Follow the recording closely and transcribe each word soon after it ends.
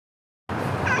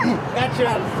Got you.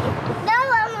 No,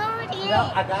 I'm over here.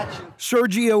 No, I got you.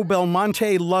 Sergio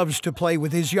Belmonte loves to play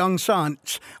with his young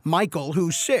sons, Michael,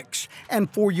 who's 6,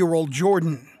 and 4-year-old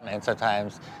Jordan. And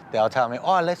sometimes they'll tell me,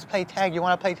 oh, let's play tag. You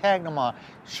want to play tag tomorrow?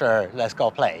 Sure, let's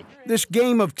go play. This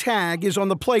game of tag is on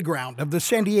the playground of the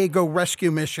San Diego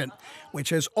Rescue Mission, which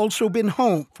has also been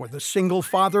home for the single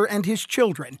father and his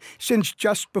children since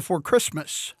just before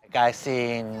Christmas. I've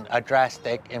seen a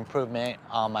drastic improvement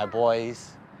on my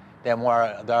boys. They're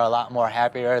a lot more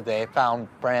happier. They found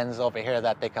friends over here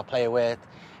that they can play with,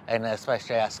 and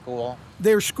especially at school.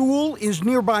 Their school is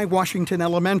nearby Washington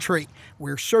Elementary,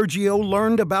 where Sergio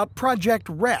learned about Project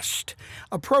REST,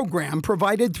 a program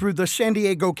provided through the San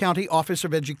Diego County Office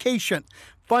of Education,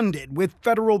 funded with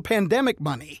federal pandemic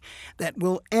money that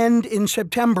will end in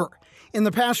September. In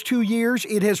the past 2 years,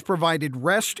 it has provided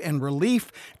rest and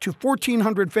relief to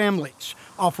 1,400 families,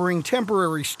 offering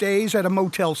temporary stays at a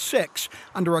Motel 6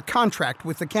 under a contract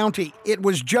with the county. It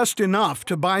was just enough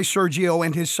to buy Sergio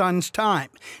and his sons time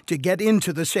to get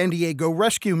into the San Diego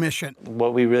Rescue Mission.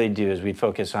 What we really do is we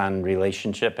focus on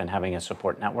relationship and having a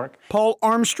support network. Paul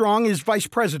Armstrong is vice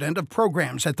president of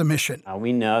programs at the mission.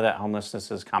 We know that homelessness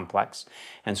is complex,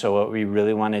 and so what we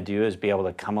really want to do is be able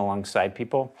to come alongside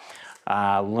people,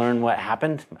 learn what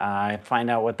happened, find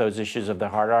out what those issues of the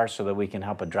heart are so that we can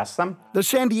help address them. The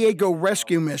San Diego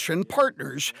Rescue Mission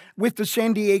partners with the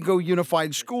San Diego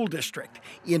Unified School District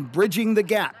in bridging the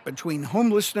gap between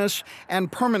homelessness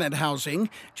and permanent housing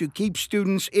to keep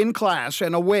students in class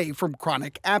and away from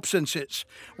chronic absences.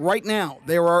 Right now,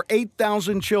 there are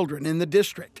 8,000 children in the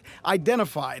district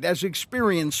identified as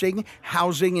experiencing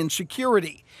housing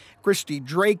insecurity. Christy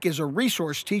Drake is a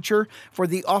resource teacher for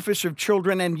the Office of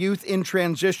Children and Youth in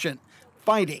Transition,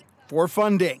 fighting for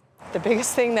funding. The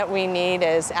biggest thing that we need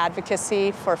is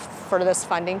advocacy for this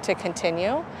funding to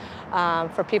continue,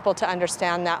 for people to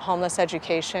understand that homeless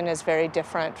education is very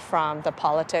different from the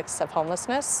politics of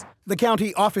homelessness. The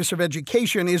County Office of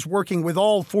Education is working with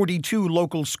all 42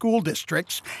 local school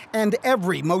districts and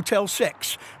every Motel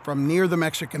 6, from near the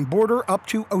Mexican border up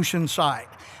to Oceanside.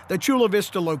 The Chula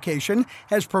Vista location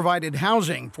has provided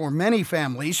housing for many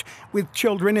families with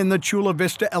children in the Chula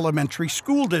Vista Elementary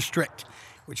School District,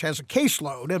 which has a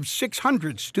caseload of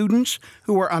 600 students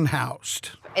who are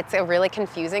unhoused. It's a really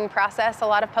confusing process, a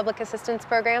lot of public assistance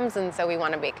programs, and so we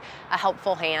want to make a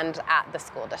helpful hand at the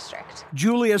school district.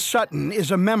 Julia Sutton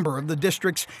is a member of the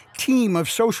district's team of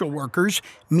social workers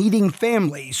meeting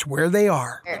families where they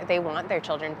are. They want their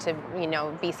children to,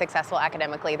 be successful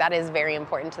academically. That is very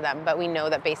important to them, but we know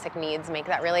that basic needs make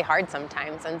that really hard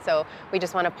sometimes, and so we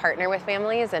just want to partner with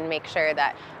families and make sure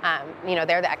that,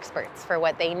 they're the experts for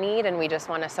what they need, and we just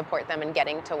want to support them in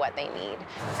getting to what they need.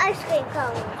 Ice cream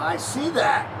cone. I see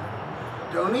that.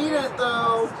 Don't eat it,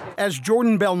 though. As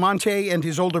Jordan Belmonte and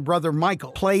his older brother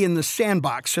Michael play in the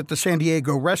sandbox at the San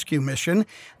Diego Rescue Mission,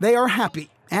 they are happy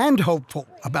and hopeful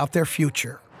about their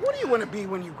future. What do you want to be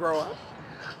when you grow up?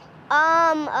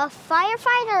 A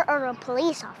firefighter or a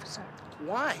police officer.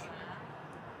 Why?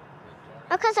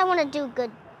 Because I want to do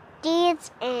good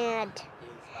deeds and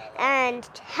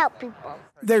help people.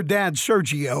 Their dad,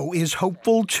 Sergio, is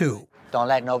hopeful too. Don't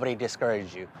let nobody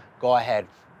discourage you. Go ahead.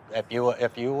 If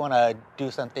you want to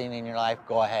do something in your life,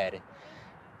 go ahead.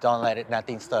 Don't let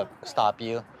nothing stop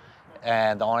you.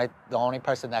 And the only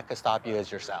person that could stop you is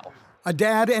yourself. A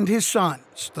dad and his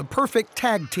sons, the perfect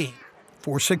tag team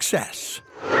for success.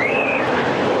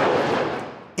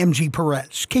 M.G.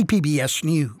 Perez, KPBS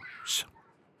News.